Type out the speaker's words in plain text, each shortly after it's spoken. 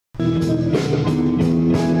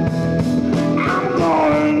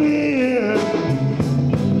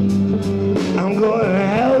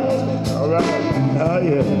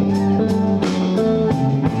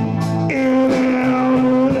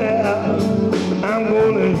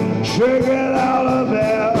forget all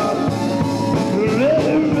about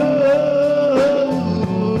letting go.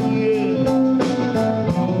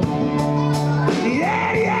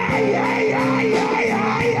 Yeah, yeah, yeah, yeah, yeah,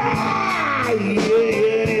 yeah, yeah,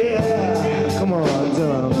 yeah, yeah. Come on,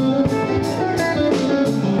 tell 'em.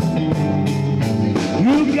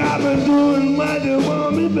 You got me doing what you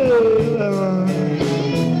want me, baby.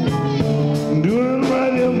 Doing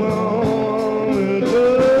what you want me to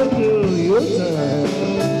do your time.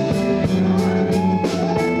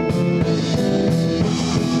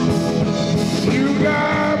 You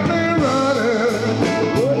got me running.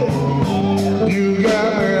 You got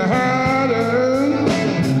me hiding.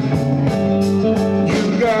 You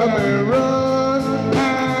got me run, I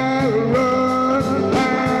run,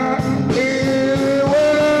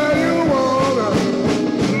 anywhere you wanna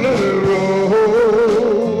let it roll.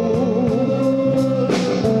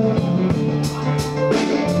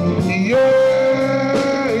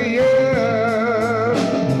 Yeah, yeah.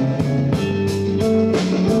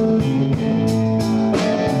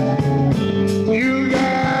 You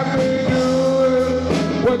got me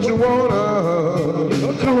doing what you wanna.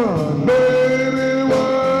 Oh, come on, baby,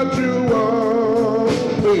 what you want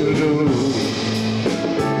me to do.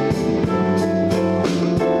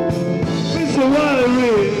 Mr.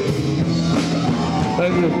 Wiley,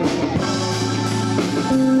 thank you.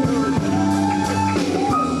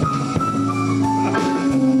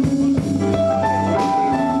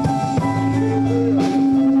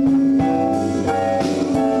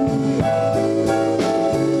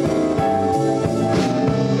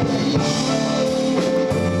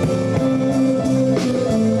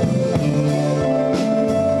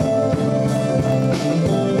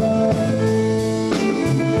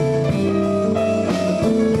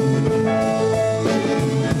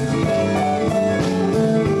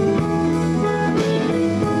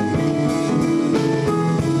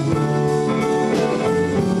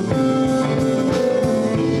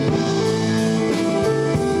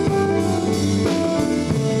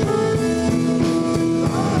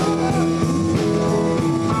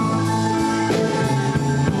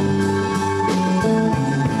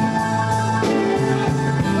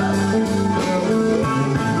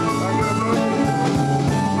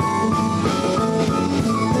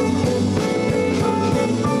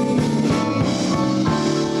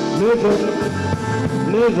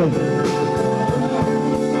 Listen.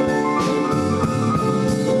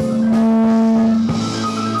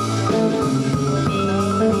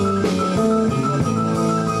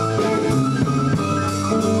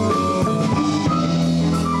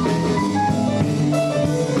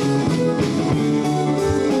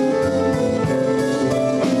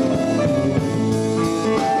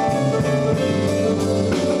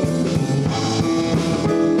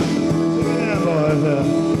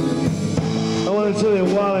 I want to tell you,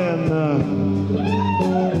 Wiley, and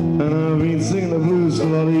I've been singing the blues for a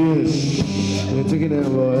lot of years. Yeah, take it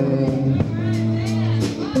down, boy.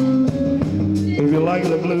 If you like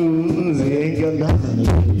the blues, you ain't got nothing.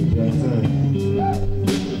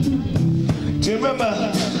 Do you remember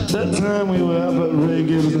that time we were up at Ray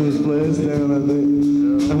Gibson's place down at the,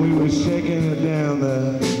 and we were shaking it down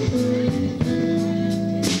there?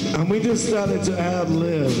 And we just started to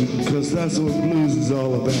ad-lib, because that's what blues is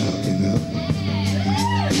all about, you know.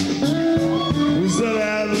 We started to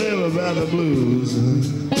ad-lib about the blues.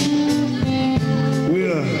 We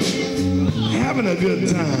were having a good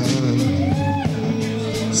time,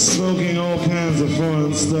 smoking all kinds of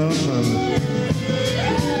foreign stuff.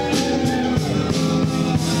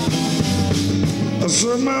 I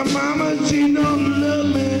said, my mama, she don't love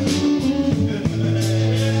me,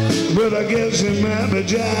 but I guess she might be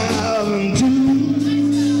jiving too.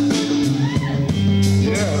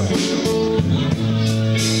 Yeah.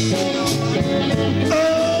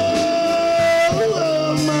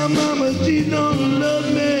 Oh, my mama, she don't love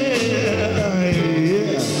me.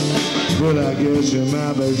 Yeah. But I guess she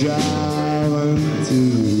might be jiving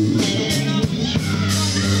too.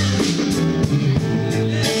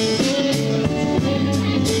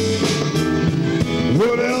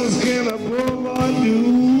 What else can a poor boy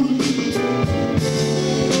do?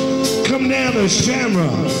 Come down to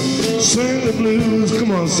Shamrock, sing the blues.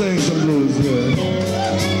 Come on, sing some blues, yeah.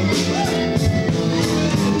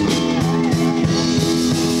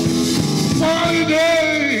 40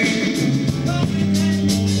 days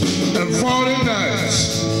and 40 nights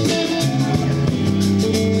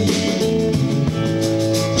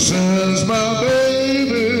since my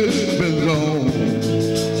baby been gone.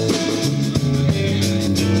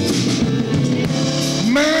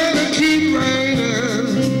 Man, it keep raining,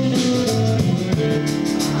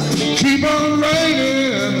 keep on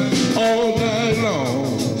raining all night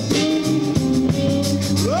long.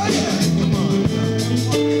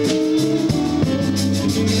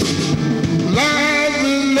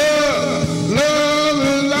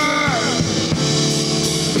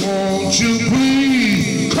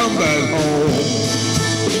 come back home.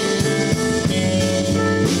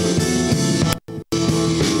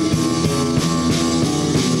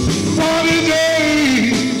 40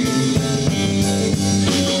 days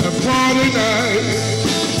and 40 nights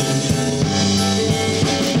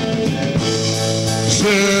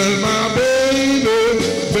since my baby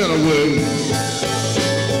been away.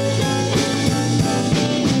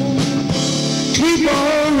 Keep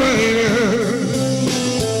on raining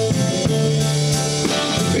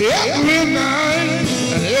every night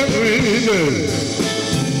and every day.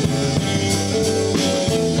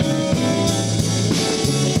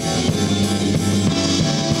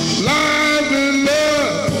 Life and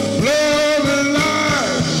love, love and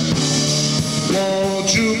life. Won't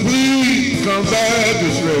you please come back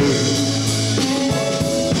this way?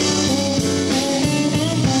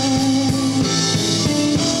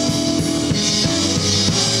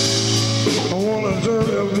 I wanna tell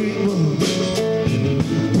you people,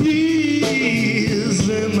 please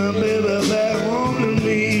send my baby back home to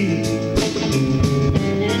me.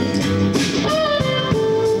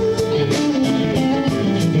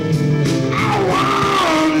 I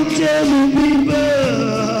wanna tell you people,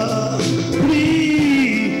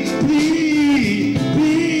 please, please,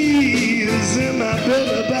 please send my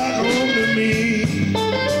baby back home to me.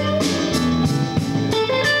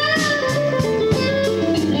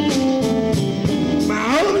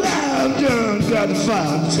 Got the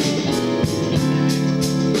fight.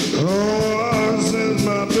 Oh, since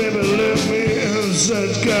my baby left me in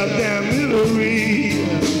such goddamn misery.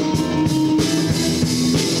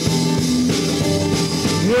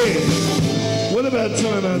 Yeah, what about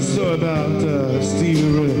telling that story about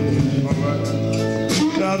Stevie Ray? All right.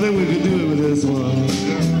 I think we could do it with this one.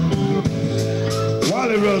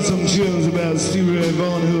 Wiley wrote some tunes about Stevie Ray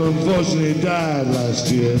Vaughan, who unfortunately died last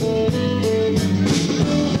year.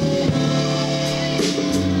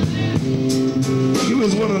 He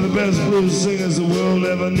was one of the best blues singers the world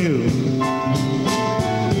ever knew.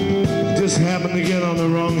 Just happened to get on the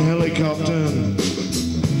wrong helicopter and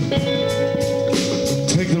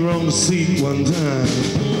take the wrong seat one time.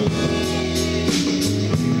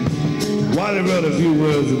 Wiley wrote a few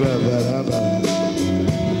words about that. How about it?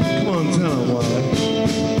 Come on, tell him, Wiley.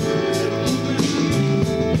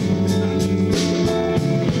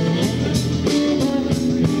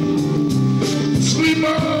 Sleep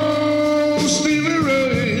on, Stevie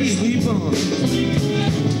Ray. Sleep on.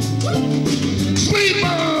 Sleep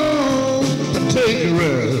on and take a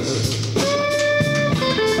rest.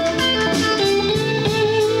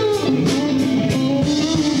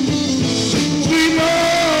 Sleep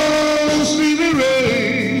on, Stevie Ray.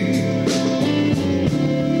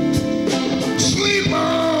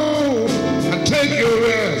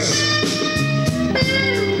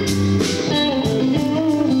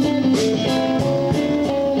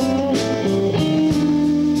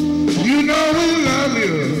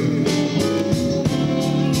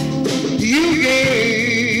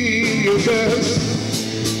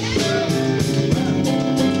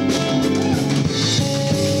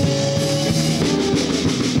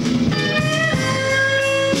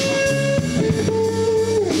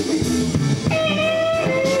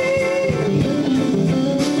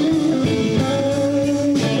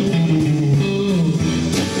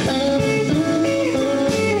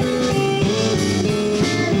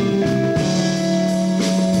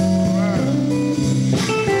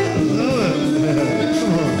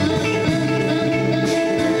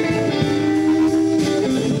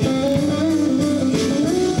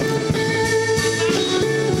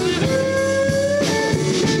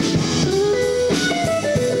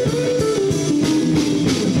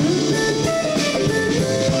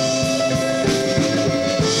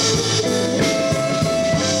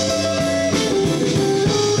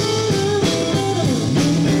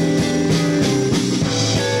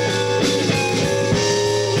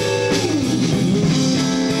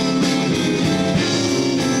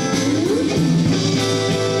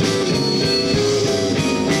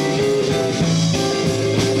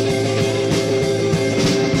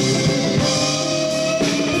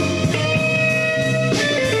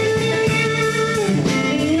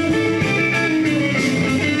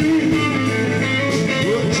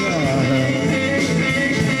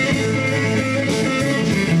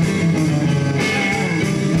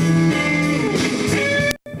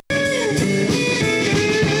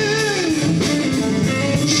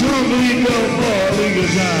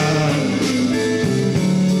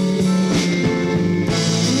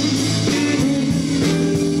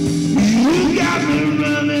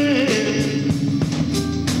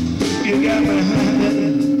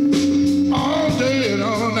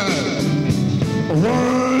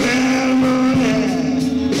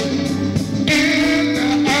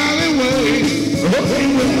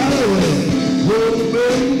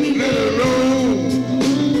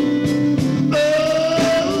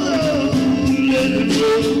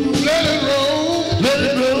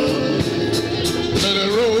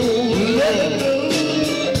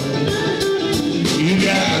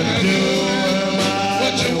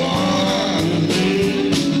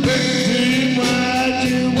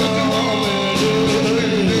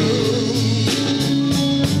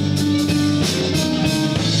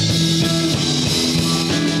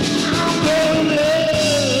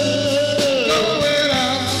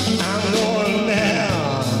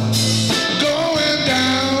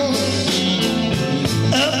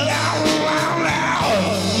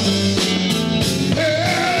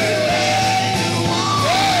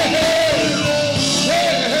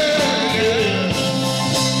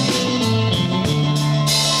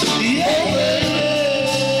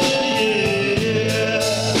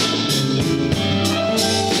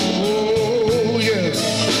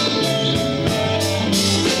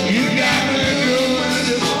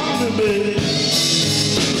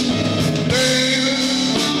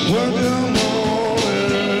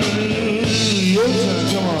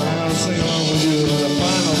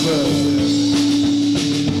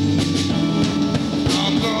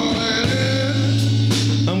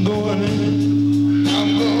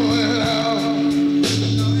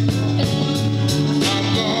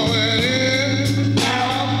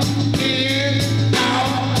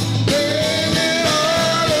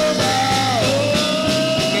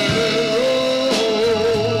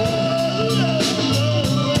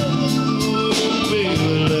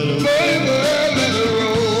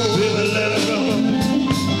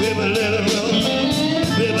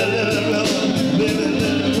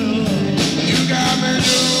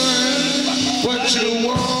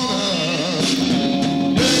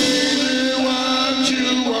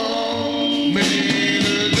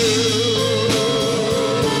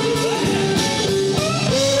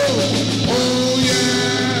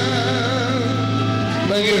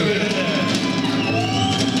 Thank you.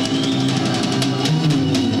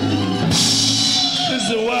 This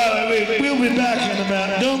is Wiley. We'll be back in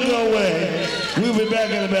about, don't go away. We'll be back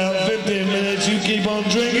in about 15 minutes. You keep on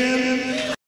drinking.